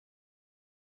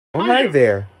Oh, hi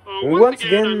there. Once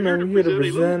again, I'm here to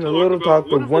present a little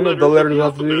talk of one of the letters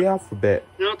of the alphabet.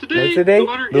 Now today,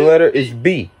 the letter is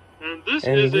B. And this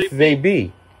is a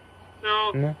B.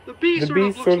 Now, the B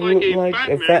sort of looks like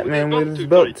a fat man with his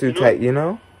belt too tight, you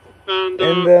know?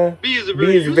 And B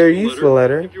is a very useful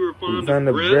letter. We found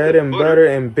the bread and butter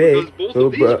and bake.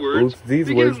 Both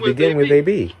these words begin with a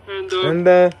B.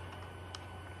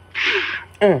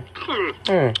 And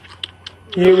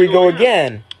here we go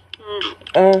again.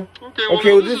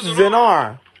 Okay, well, this is an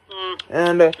R.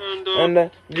 And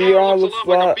the R looks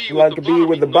like a B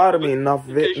with the bottom eaten off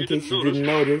of it, in case you didn't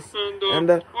notice.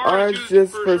 And R is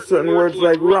just for certain words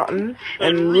like rotten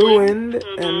and ruined,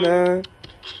 and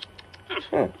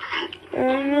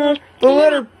the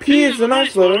letter P is a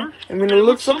nice letter. I mean, it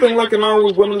looks something like an R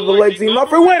with one of the legs eaten off.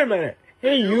 Wait a minute!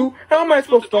 Hey, you! How am I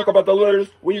supposed to talk about the letters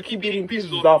when you keep eating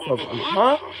pieces off of them,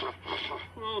 huh?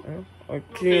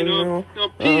 Okay, now,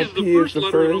 P is the first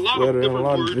letter in a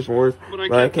lot of different words, but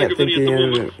I can't think of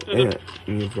any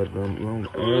It's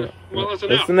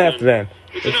an F then.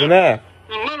 It's an F.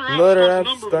 The letter F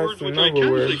starts a number of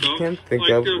words you can't think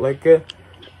of, like a...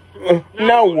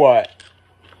 Now what?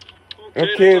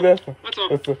 Okay, that's a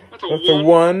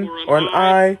 1, or an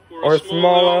I, or a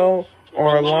small L,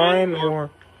 or a line,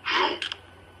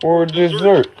 or a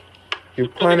dessert. You're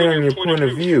planning on your point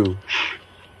of view.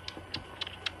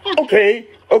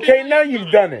 Okay, now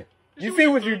you've done it. You see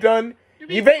what you've done?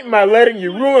 You've eaten my letter,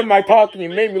 you ruined my talk, and you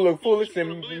made me look foolish to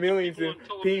millions of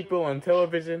people on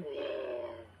television.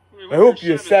 I hope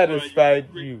you're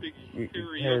satisfied, you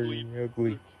hairy,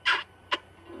 ugly